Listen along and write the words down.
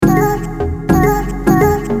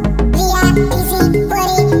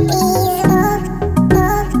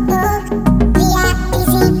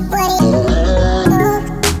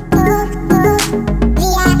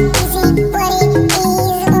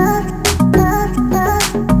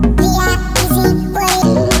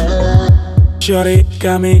Shorty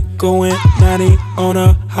got me going 90 on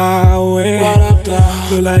the highway. What up,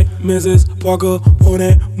 dog? Look like Mrs. Parker on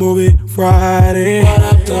that movie Friday. What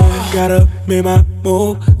up, dog? Gotta make my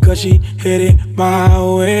move, cause she hit it my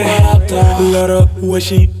way. What up, dog? Love the way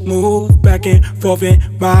she move back and forth in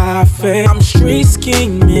my face. I'm straight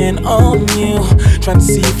scheming on you, trying to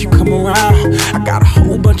see if you come around. I got a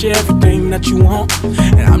whole bunch of everything that you want,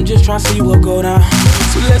 and I'm just trying to see what go down.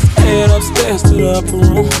 So let's head upstairs to the upper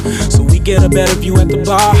room, so we get a better view at the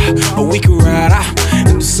bar. Or we can ride out and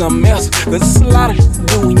do something else, cause it's a lot to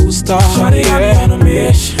do when you a star. Shawty got me on a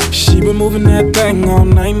mission. She been moving that thing all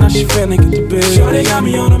night, now she finna get to bed. Shawty got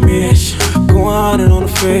me on a mission. Going on the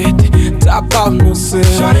 50, top off no sale.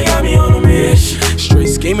 Shawty got me on a mission. Straight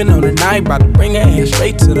scheming on the night, bout to bring her ass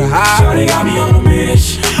straight to the high. Shawty got me on a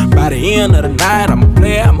mission. By the end of the night, I'ma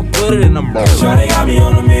play it, I'ma put it in the murder. Shawty got me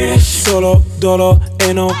on a mission. Solo, dolo,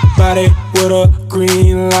 ain't nobody with a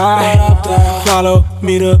green light. Follow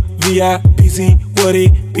me to VIP, see what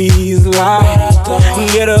it be's like.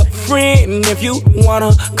 Get a friend if you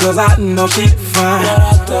wanna, cause I know she fine.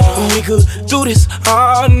 We could do this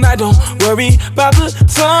all night, don't worry about the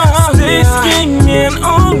time. Stay scheming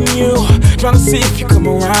on you, tryna see if you come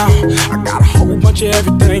around. I got a whole bunch of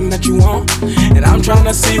everything that you want, and I'm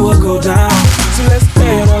tryna see what go down. So let's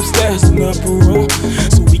head upstairs in the upper room,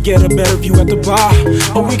 so we get a better view at the bar.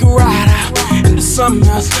 Or we can ride out and do something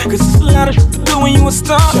else, cause it's a lot to do when you a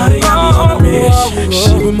star. Shawty got me on a mission. She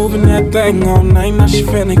been moving that thing all night, now she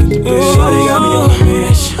finna get to bed. Shawty got me on a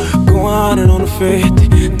mission. Going on the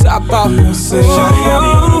 50, top off no sale. Shawty got me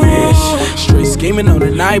on a mission. Straight scheming on the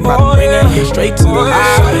night, bout to bring her straight to the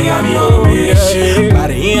high. Shawty got me on a mission. By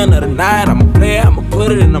the end of the night, I'ma play it, I'ma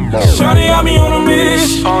put it in the murder. Shawty got me on a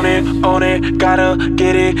mission. On it, gotta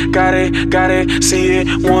get it, got it, see it,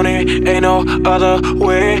 want it, ain't no other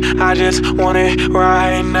way. I just want it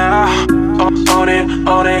right now. On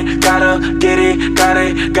it, gotta get it, got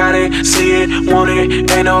it, see it, want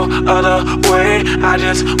it, ain't no other way. I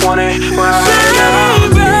just want it right now.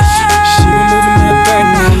 She been moving that thing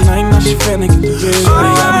all night, now she finna get the bed.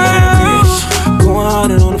 Shawty got me on the bitch,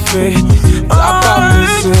 going on the fade. Top off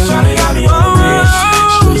this shit. Shawty got me on the bitch.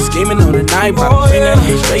 Scheming on the night, bout to bring that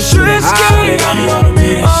straight to the high.